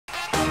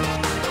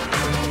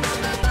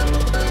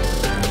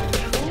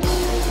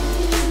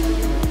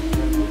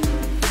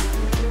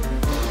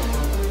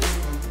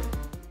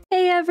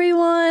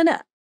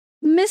everyone,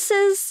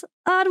 Mrs.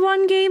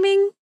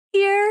 OddOneGaming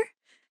here,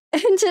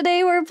 and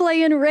today we're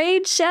playing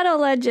Raid Shadow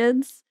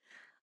Legends.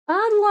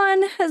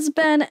 OddOne has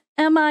been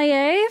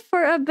MIA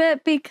for a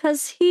bit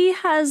because he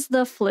has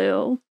the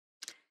flu.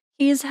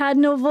 He's had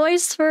no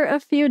voice for a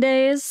few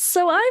days,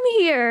 so I'm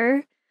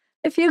here.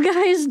 If you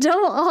guys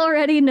don't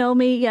already know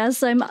me,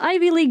 yes, I'm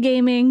Ivy League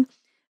Gaming.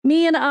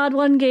 Me and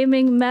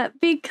OddOneGaming met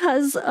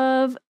because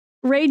of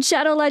Raid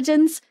Shadow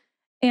Legends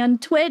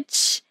and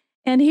Twitch,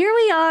 and here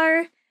we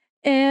are.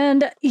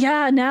 And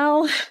yeah,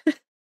 now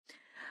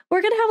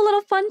we're gonna have a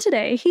little fun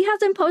today. He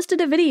hasn't posted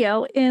a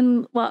video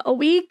in, what, a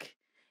week?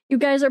 You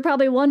guys are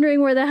probably wondering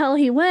where the hell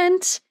he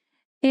went.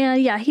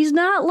 And yeah, he's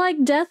not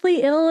like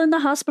deathly ill in the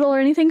hospital or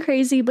anything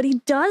crazy, but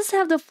he does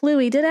have the flu.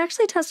 He did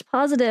actually test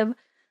positive.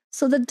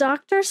 So the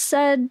doctor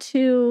said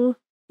to,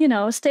 you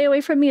know, stay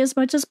away from me as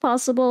much as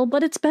possible,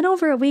 but it's been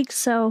over a week,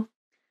 so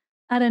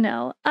I don't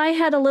know. I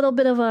had a little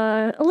bit of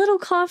a little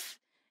cough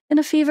and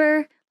a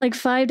fever like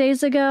 5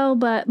 days ago,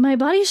 but my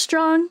body's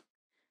strong.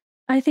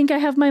 I think I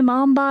have my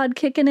mom bod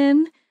kicking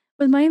in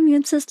with my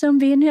immune system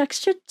being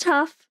extra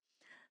tough.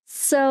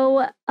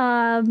 So,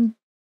 yeah,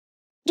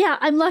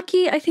 I'm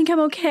lucky. I think I'm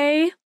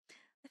okay.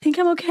 I think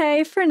I'm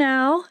okay for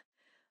now.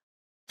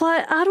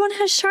 But OddOne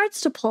has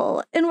shards to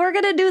pull, and we're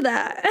gonna do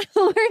that.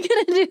 We're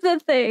gonna do the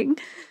thing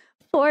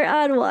for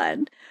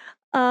OddOne.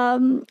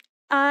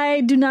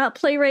 I do not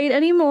play Raid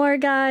anymore,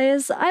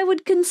 guys. I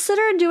would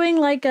consider doing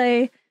like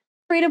a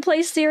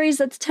free-to-play series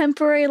that's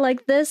temporary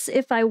like this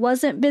if I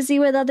wasn't busy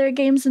with other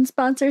games and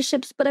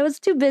sponsorships, but I was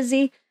too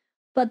busy.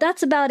 But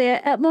that's about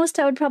it. At most,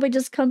 I would probably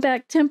just come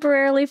back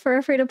temporarily for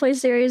a free-to-play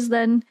series,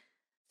 then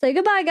say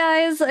goodbye,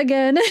 guys,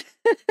 again.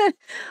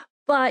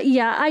 But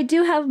yeah, I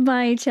do have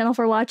my channel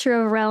for Watcher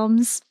of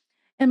Realms,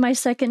 and my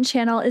second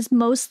channel is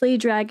mostly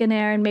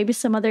Dragonair and maybe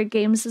some other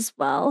games as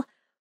well.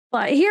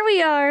 But here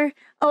we are.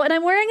 Oh, and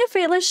I'm wearing a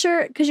Fateless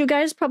shirt because you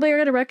guys probably are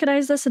going to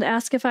recognize this and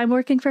ask if I'm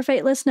working for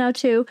Fateless now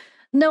too.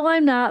 No,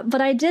 I'm not, but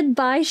I did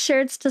buy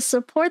shirts to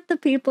support the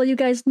people. You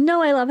guys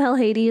know I love Hell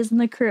Hades and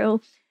the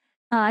crew.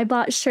 I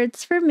bought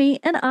shirts for me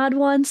and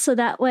OddOne so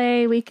that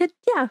way we could,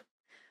 yeah,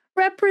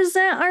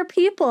 represent our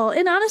people.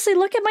 And honestly,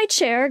 look at my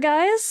chair,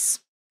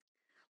 guys.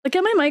 Look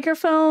at my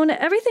microphone.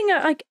 Everything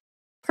like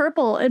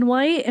purple and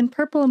white and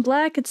purple and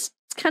black. It's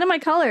kind of my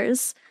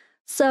colors.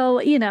 So,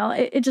 you know,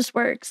 it just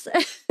works.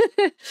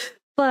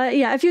 But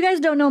yeah, if you guys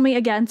don't know me,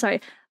 again,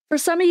 sorry. For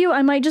some of you,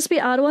 I might just be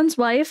OddOne's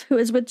wife who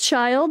is with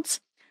child.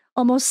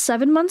 Almost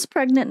 7 months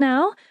pregnant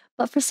now,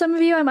 but for some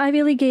of you, I'm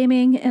Ivy League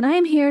Gaming, and I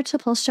am here to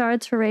pull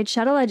shards for Raid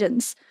Shadow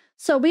Legends.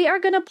 So we are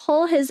going to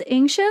pull his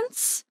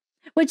Ancients,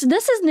 which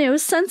this is new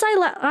since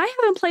I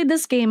haven't played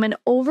this game in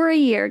over a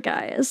year,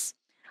 guys.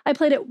 I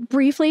played it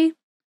briefly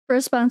for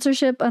a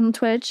sponsorship on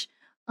Twitch,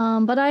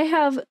 but I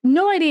have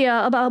no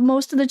idea about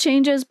most of the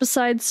changes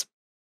besides,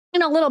 you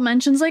know, little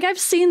mentions. Like, I've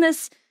seen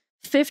this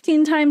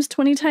 15 times,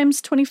 20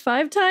 times,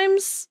 25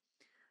 times.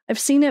 I've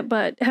seen it,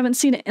 but haven't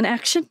seen it in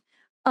action.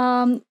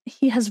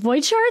 He has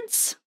Void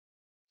Shards.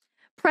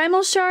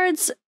 Primal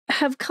Shards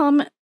have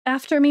come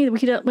after me. We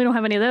don't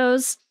have any of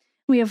those.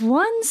 We have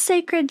one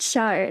Sacred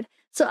Shard.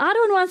 So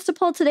OddOne wants to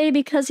pull today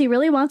because he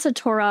really wants a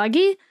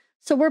Toragi.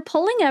 So we're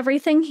pulling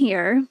everything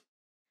here.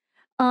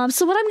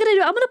 So what I'm going to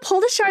do, I'm going to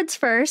pull the shards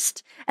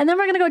first, and then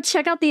we're going to go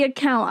check out the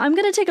account. I'm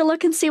going to take a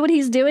look and see what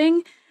he's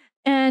doing,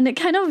 and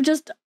kind of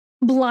just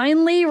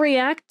blindly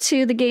react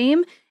to the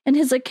game and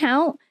his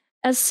account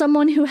as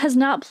someone who has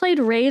not played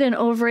Raid in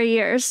over a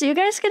year. So you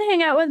guys can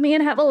hang out with me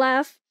and have a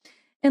laugh,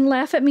 and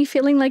laugh at me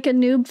feeling like a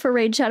noob for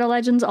Raid Shadow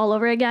Legends all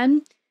over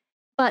again.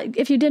 But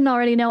if you didn't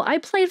already know, I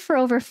played for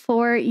over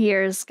 4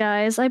 years,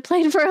 guys. I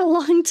played for a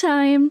long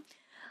time.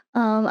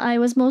 I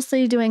was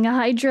mostly doing a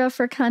Hydra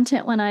for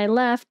content when I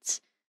left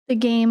the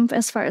game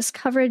as far as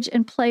coverage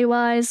and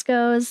play-wise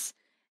goes.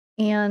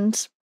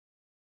 And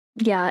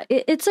yeah,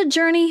 it's a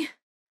journey.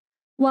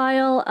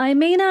 While I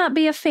may not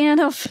be a fan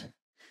of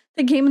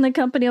the game and the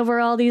company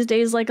overall these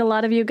days, like a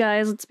lot of you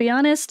guys, let's be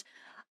honest,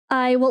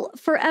 I will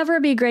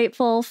forever be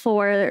grateful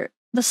for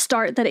the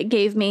start that it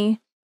gave me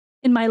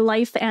in my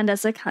life and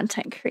as a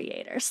content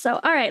creator.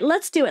 So, all right,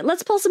 let's do it.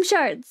 Let's pull some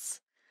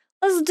shards.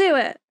 Let's do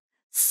it.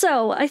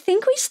 So, I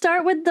think we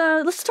start with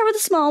let's start with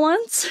the small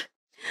ones.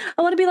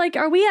 I want to be like,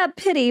 are we at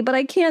pity? But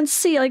I can't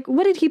see, like,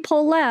 what did he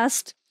pull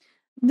last?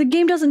 The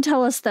game doesn't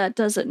tell us that,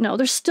 does it? No,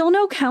 there's still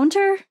no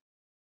counter?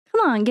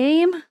 Come on,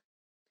 game.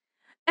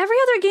 Every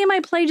other game I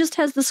play just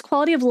has this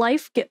quality of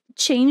life get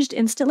changed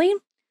instantly.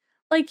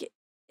 Like,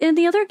 in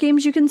the other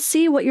games, you can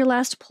see what your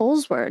last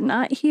pulls were,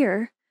 not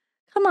here.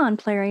 Come on,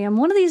 Plarium.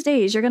 One of these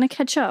days, you're going to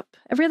catch up.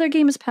 Every other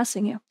game is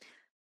passing you.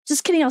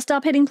 Just kidding, I'll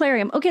stop hitting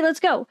Plarium. Okay, let's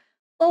go.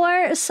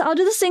 4, I'll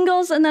do the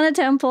singles and then a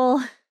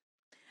temple.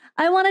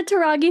 I want a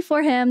Toragi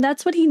for him.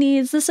 That's what he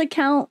needs. This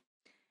account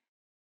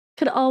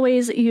could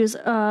always use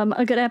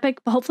a good epic,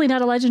 but hopefully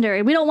not a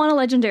legendary. We don't want a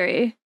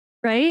legendary,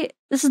 right?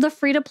 This is the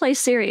free-to-play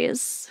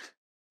series.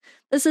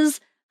 This is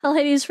Hell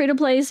Hades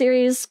free-to-play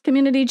series,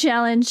 community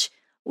challenge.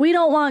 We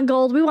don't want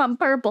gold, we want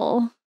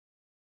purple.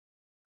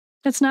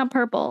 It's not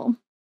purple.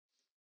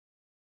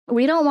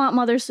 We don't want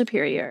Mother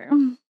Superior.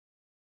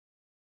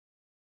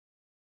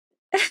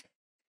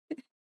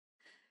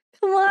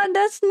 Come on,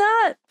 that's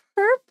not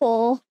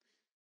purple.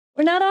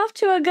 We're not off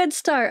to a good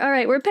start. All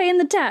right, we're paying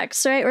the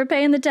tax, right? We're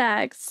paying the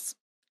tax.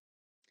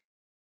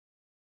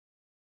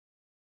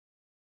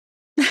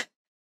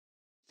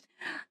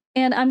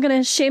 And I'm going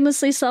to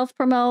shamelessly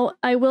self-promote.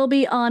 I will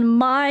be on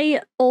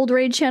my old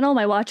raid channel,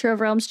 my Watcher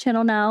of Realms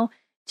channel now,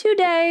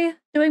 today,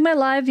 doing my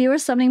live viewer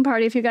summoning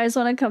party if you guys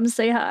want to come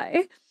say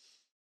hi.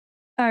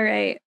 All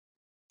right.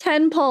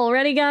 10 pull.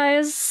 Ready,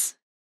 guys?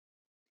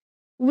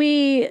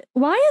 Why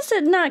is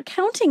it not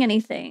counting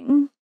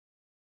anything?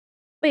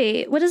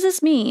 Wait, what does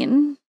this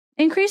mean?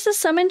 Increase the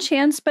summon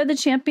chance by the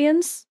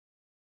champions.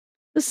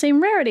 The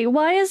same rarity.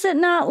 Why is it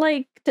not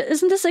like,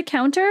 isn't this a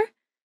counter?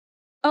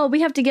 Oh,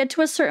 we have to get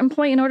to a certain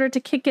point in order to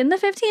kick in the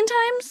 15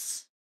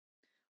 times?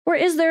 Or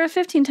is there a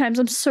 15 times?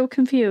 I'm so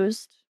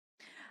confused.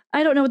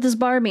 I don't know what this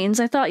bar means.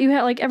 I thought you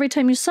had, like, every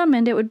time you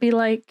summoned, it would be,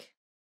 like,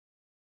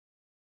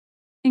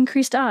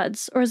 increased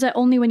odds. Or is that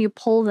only when you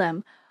pull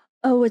them?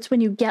 Oh, it's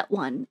when you get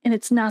one, and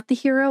it's not the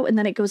hero, and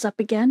then it goes up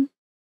again?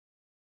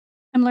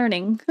 I'm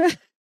learning.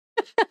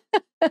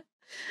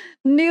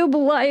 Noob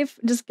life.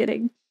 Just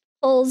kidding.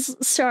 Pulls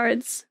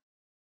shards.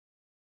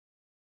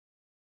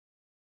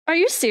 Are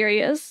you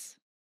serious?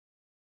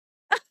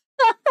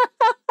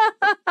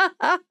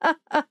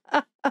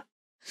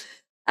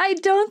 I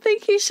don't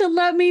think he should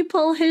let me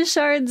pull his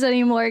shards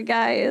anymore,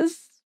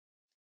 guys.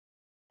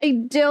 I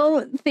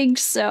don't think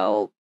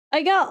so.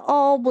 I got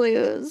all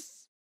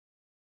blues.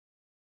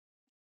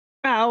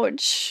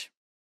 Ouch.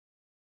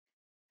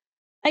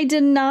 I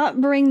did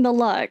not bring the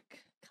luck.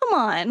 Come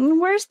on,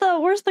 where's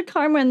the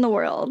karma in the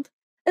world?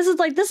 This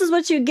is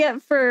what you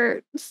get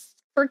for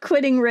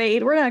quitting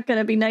raid. We're not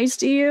gonna be nice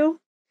to you.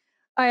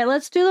 All right,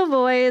 let's do the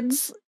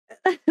voids.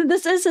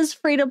 This is his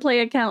free-to-play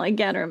account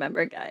again,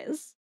 remember,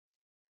 guys.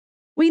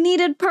 We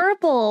needed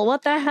purple.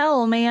 What the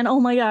hell, man? Oh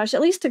my gosh,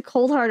 at least a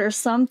cold heart or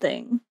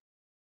something.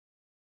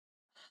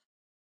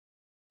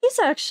 He's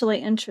actually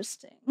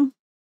interesting.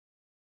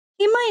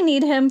 He might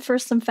need him for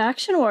some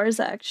faction wars,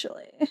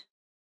 actually.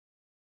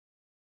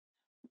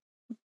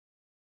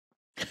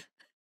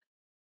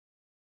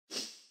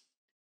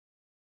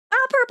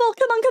 Ah, purple,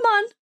 come on, come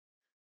on.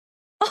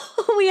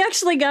 Oh, we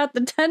actually got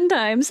the 10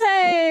 times.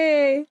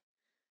 Hey!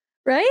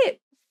 Right?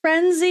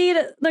 Frenzied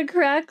the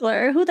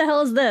Crackler. Who the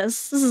hell is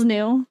this? This is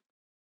new.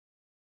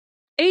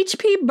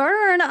 HP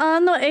burn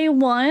on the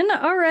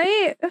A1. All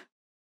right.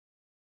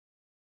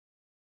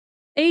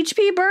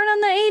 HP burn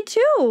on the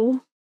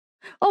A2.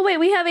 Oh, wait,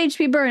 we have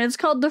HP burn. It's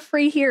called the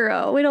free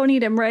hero. We don't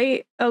need him,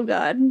 right? Oh,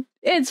 God.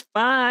 It's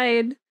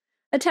fine.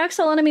 Attacks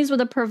all enemies with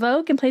a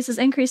provoke and places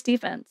increased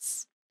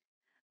defense.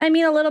 I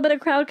mean, a little bit of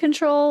crowd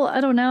control. I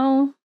don't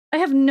know. I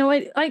have no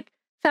idea. Like,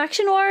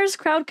 faction wars,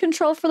 crowd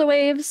control for the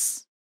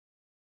waves.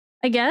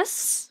 I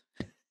guess.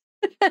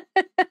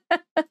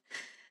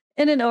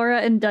 In an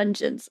aura in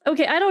dungeons.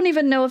 Okay, I don't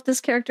even know if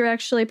this character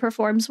actually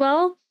performs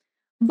well,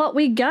 but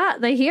we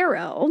got the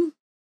hero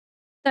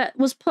that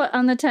was put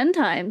on the 10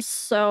 times,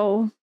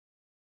 so...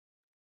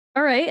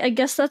 Alright, I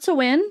guess that's a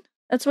win.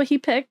 That's what he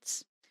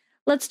picked.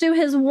 Let's do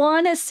his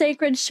one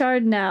sacred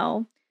shard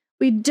now.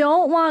 We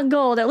don't want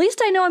gold. At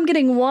least I know I'm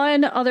getting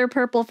one other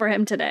purple for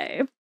him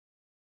today.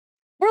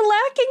 We're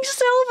lacking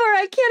silver!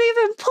 I can't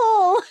even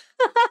pull!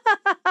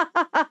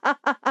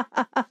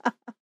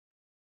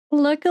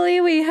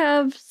 Luckily, we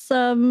have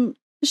some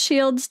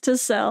shields to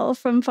sell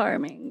from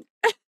farming.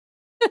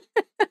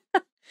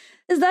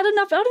 Is that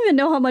enough? I don't even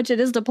know how much it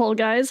is to pull,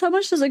 guys. How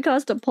much does it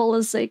cost to pull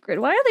a sacred?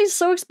 Why are they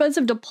so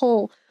expensive to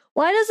pull?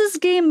 Why does this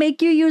game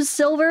make you use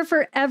silver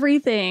for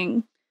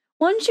everything?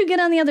 Once you get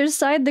on the other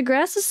side, the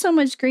grass is so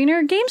much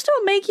greener. Games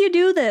don't make you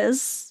do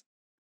this.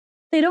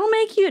 They don't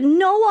make you...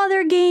 No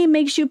other game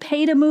makes you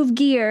pay to move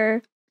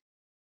gear.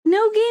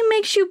 No game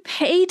makes you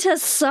pay to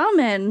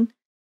summon.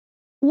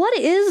 What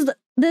is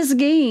this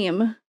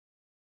game?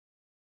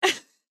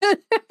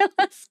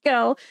 Let's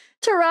go.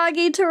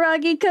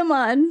 Taragi, come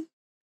on.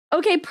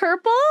 Okay,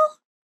 purple?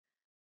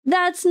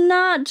 That's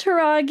not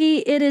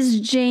Taragi, it is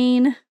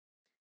Jane,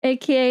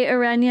 aka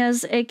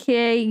Arenas,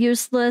 aka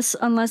Useless,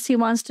 unless he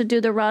wants to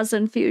do the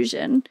Rosin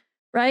Fusion,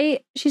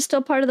 right? She's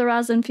still part of the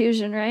Rosin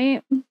Fusion,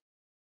 right?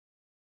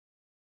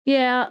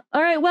 Yeah,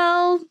 alright,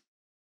 well,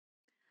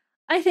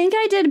 I think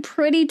I did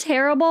pretty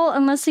terrible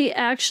unless he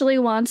actually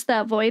wants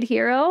that Void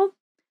Hero.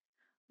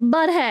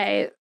 But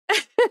hey.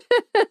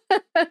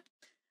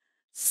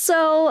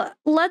 So,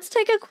 let's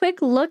take a quick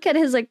look at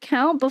his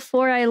account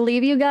before I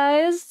leave you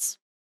guys.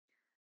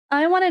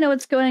 I want to know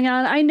what's going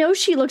on. I know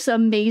she looks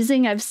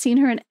amazing. I've seen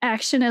her in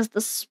action as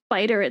the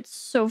spider. It's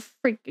so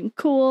freaking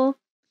cool.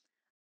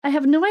 I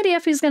have no idea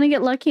if he's going to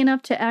get lucky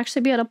enough to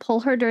actually be able to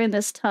pull her during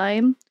this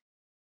time.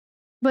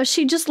 But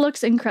she just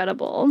looks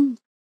incredible.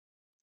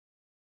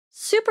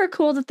 Super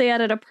cool that they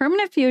added a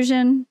permanent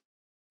fusion.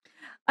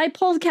 I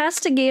pulled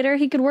Castigator.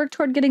 He could work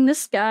toward getting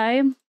this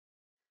guy.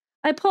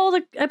 I pulled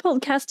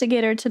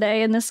Castigator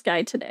today and this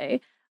guy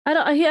today.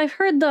 I've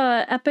heard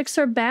the epics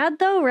are bad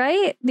though,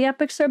 right? The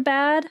epics are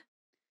bad. I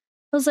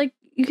was like,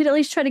 you could at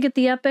least try to get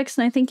the epics,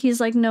 and I think he's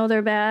like, no,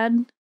 they're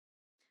bad.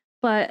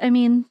 But I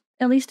mean,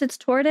 at least it's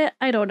toward it.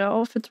 I don't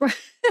know if it's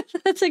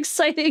if that's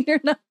exciting or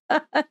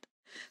not.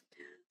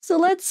 So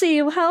let's see.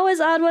 How is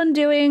Odd1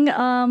 doing?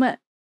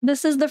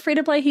 This is the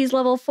free-to-play. He's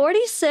level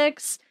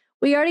 46.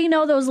 We already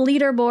know those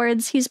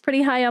leaderboards. He's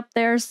pretty high up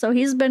there, so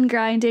he's been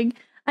grinding.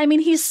 I mean,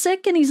 he's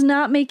sick and he's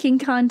not making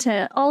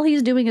content. All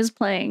he's doing is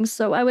playing,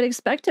 so I would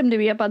expect him to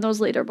be up on those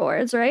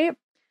leaderboards, right?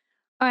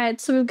 All right,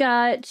 so we've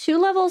got 2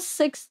 level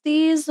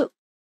 60s,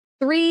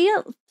 3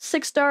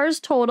 6 stars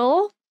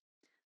total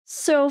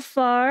so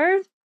far.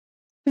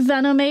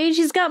 Venom Age,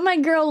 he's got my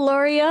girl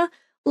Loria.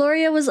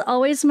 Loria was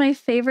always my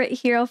favorite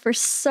hero for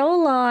so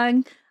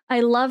long. I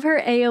love her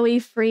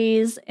AoE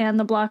freeze, and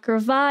the block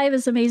revive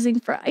is amazing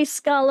for Ice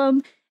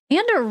Golem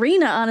and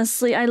Arena,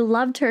 honestly. I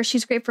loved her.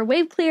 She's great for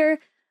wave clear.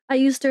 I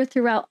used her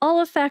throughout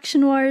all of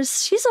Faction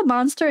Wars. She's a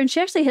monster, and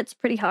she actually hits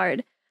pretty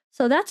hard.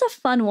 So that's a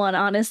fun one,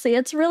 honestly.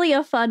 It's really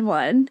a fun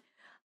one.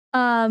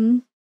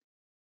 And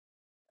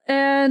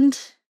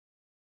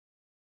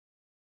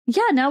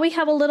yeah, now we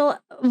have a little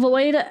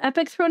Void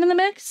epic thrown in the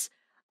mix.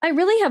 I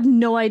really have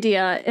no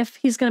idea if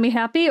he's going to be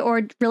happy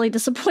or really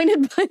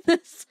disappointed by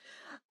this.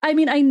 I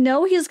mean, I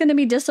know he's going to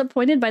be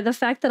disappointed by the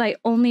fact that I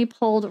only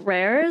pulled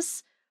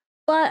rares.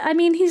 But, I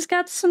mean, he's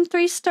got some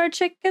 3-star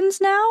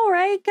chickens now,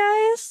 right,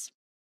 guys?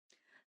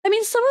 I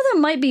mean, some of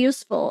them might be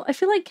useful. I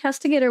feel like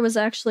Castigator was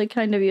actually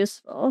kind of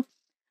useful.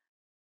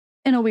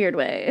 In a weird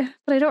way.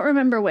 But I don't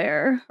remember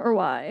where or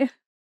why.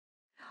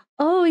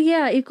 Oh,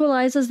 yeah,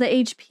 equalizes the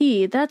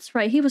HP. That's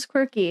right, he was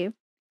quirky.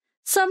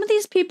 Some of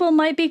these people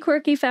might be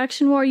quirky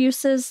Faction War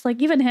uses,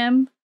 like even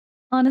him,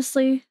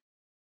 honestly.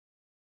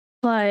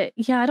 But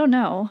yeah, I don't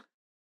know.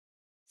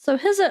 So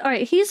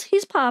alright, he's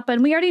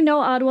popping. We already know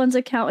Odd1's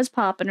account is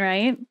popping,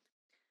 right?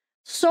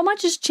 So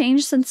much has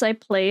changed since I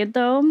played,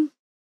 though.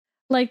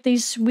 Like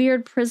these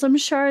weird prism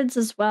shards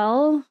as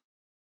well.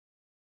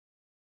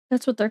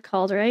 That's what they're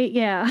called, right?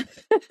 Yeah.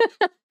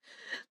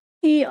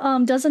 He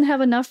doesn't have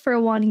enough for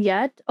one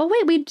yet. Oh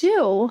wait, we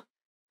do.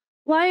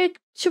 Why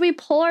should we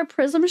pull our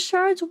prism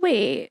shards?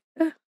 Wait.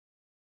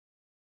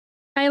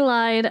 I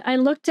lied. I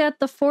looked at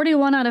the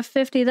 41 out of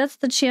 50. That's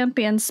the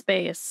champion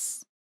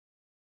space.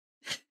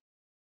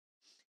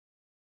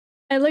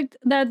 I looked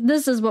that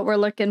this is what we're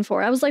looking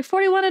for. I was like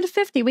 41 out of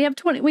 50. We have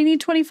 20. We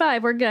need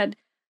 25. We're good.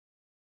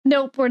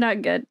 Nope, we're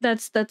not good.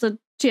 That's a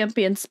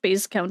champion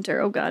space counter.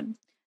 Oh god.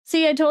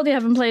 See, I told you I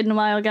haven't played in a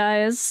while,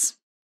 guys.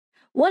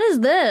 What is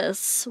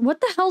this?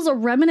 What the hell's a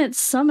remnant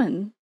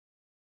summon?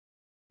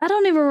 I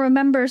don't even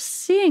remember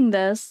seeing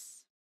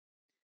this.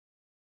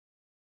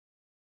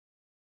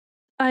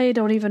 I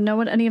don't even know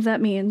what any of that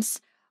means.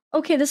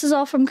 Okay, this is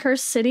all from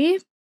Cursed City.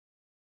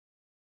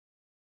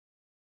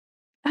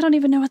 I don't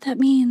even know what that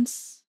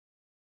means.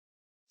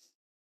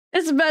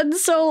 It's been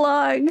so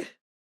long.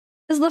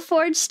 Is the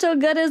Forge still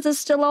good? Is this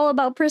still all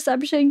about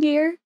perception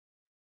gear?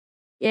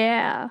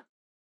 Yeah.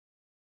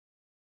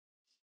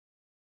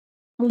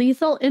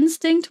 Lethal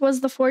Instinct was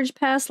the Forge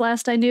Pass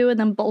last I knew, and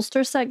then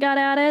Bolster Set got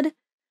added.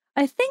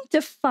 I think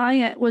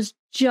Defiant was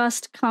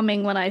just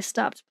coming when I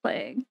stopped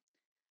playing.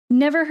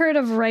 Never heard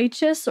of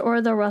Righteous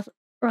or the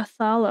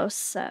Rathalos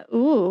set.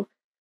 Ooh.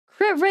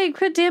 Crit rate,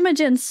 crit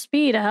damage, and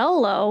speed.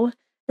 Hello.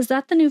 Is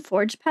that the new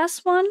Forge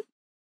Pass one?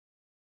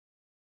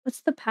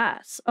 What's the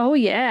pass? Oh,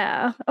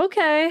 yeah.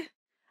 Okay.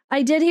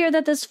 I did hear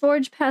that this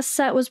Forge Pass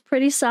set was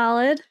pretty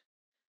solid.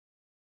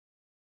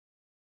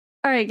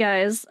 Alright,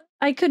 guys.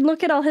 I could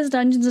look at all his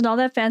dungeons and all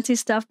that fancy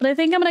stuff, but I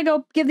think I'm gonna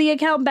go give the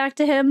account back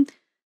to him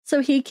so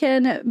he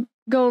can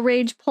go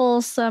rage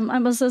pull some, I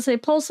was gonna say,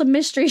 pull some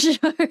mystery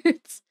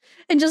shards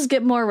and just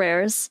get more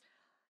rares.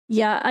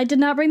 Yeah, I did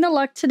not bring the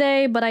luck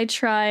today, but I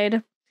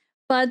tried.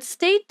 But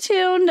stay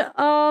tuned.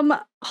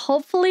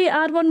 Hopefully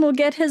Odd1 will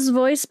get his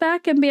voice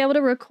back and be able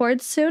to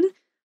record soon.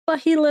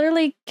 But he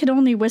literally can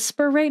only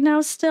whisper right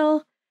now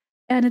still.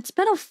 And it's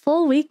been a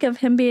full week of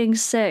him being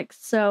sick,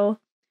 so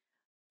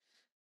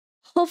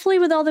hopefully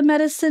with all the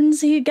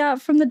medicines he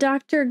got from the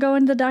doctor,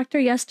 going to the doctor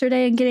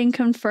yesterday and getting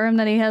confirmed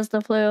that he has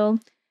the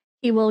flu,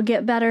 he will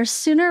get better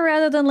sooner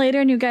rather than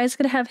later, and you guys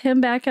could have him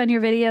back on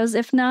your videos.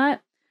 If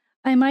not,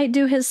 I might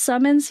do his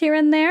summons here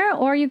and there,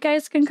 or you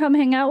guys can come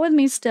hang out with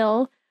me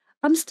still.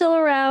 I'm still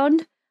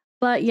around,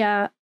 but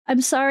yeah,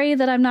 I'm sorry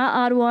that I'm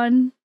not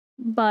Odd1,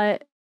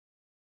 but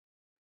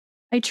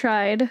I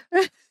tried.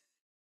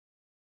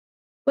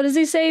 What does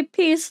he say?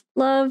 Peace,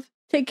 love,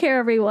 take care,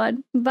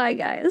 everyone. Bye,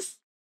 guys.